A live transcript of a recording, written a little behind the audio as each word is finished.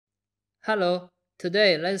Hello,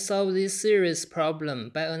 today let's solve this series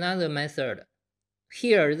problem by another method.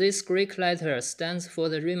 Here, this Greek letter stands for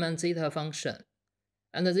the Riemann Zeta function,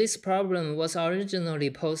 and this problem was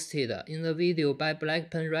originally posted in the video by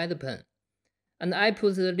Blackpenredpen, and I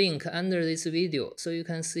put the link under this video so you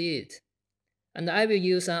can see it. And I will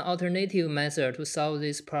use an alternative method to solve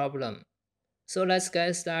this problem. So let's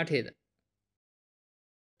get started.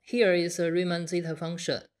 Here is a Riemann Zeta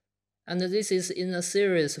function, and this is in a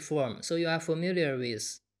series form, so you are familiar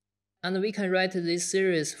with. And we can write this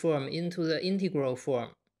series form into the integral form.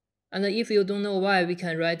 And if you don't know why we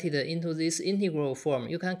can write it into this integral form,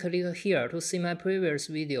 you can click here to see my previous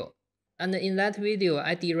video. And in that video,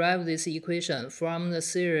 I derived this equation from the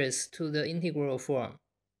series to the integral form.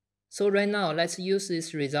 So right now, let's use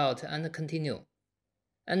this result and continue.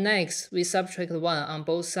 And next, we subtract 1 on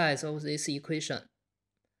both sides of this equation.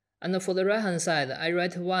 And for the right hand side, I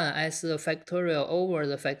write 1 as the factorial over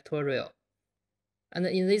the factorial. And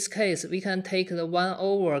in this case, we can take the 1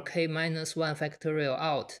 over k minus 1 factorial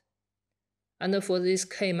out. And for this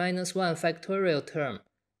k minus 1 factorial term,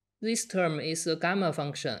 this term is a gamma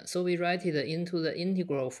function, so we write it into the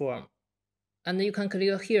integral form. And you can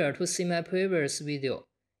click here to see my previous video.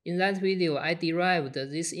 In that video, I derived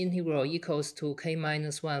this integral equals to k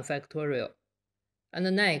minus 1 factorial.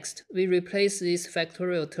 And next, we replace this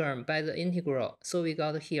factorial term by the integral, so we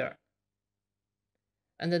got here.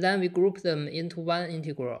 And then we group them into one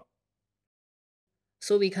integral.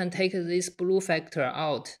 So we can take this blue factor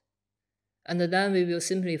out, and then we will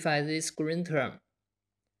simplify this green term.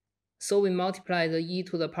 So we multiply the e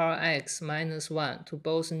to the power x minus 1 to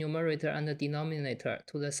both numerator and denominator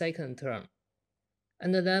to the second term.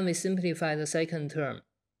 And then we simplify the second term.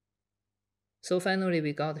 So finally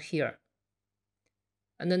we got here.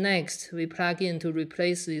 And next, we plug in to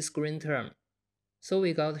replace this green term. So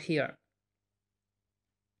we got here.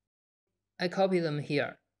 I copy them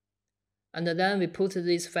here. And then we put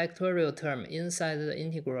this factorial term inside the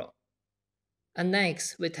integral. And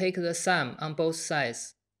next, we take the sum on both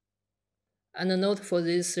sides. And note for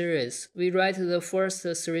this series, we write the first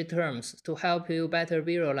 3 terms to help you better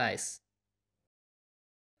visualize.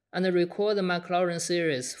 And recall the Maclaurin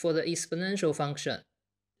series for the exponential function.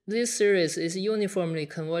 This series is uniformly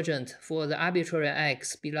convergent for the arbitrary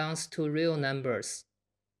x belongs to real numbers.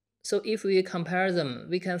 So if we compare them,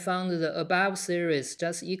 we can find the above series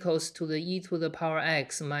just equals to the e to the power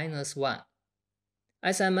x minus 1.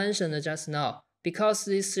 As I mentioned just now, because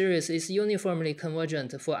this series is uniformly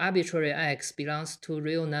convergent for arbitrary x belongs to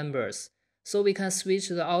real numbers, so we can switch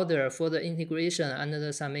the order for the integration and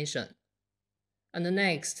the summation. And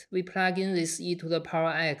next, we plug in this e to the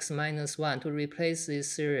power x minus 1 to replace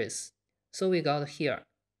this series. So we got here.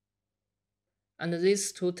 And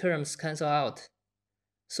these 2 terms cancel out.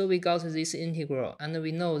 So we got this integral, and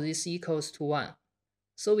we know this equals to 1.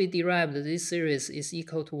 So we derived this series is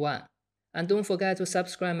equal to 1. And don't forget to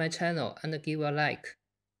subscribe my channel and give a like.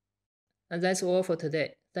 And that's all for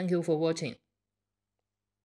today. Thank you for watching.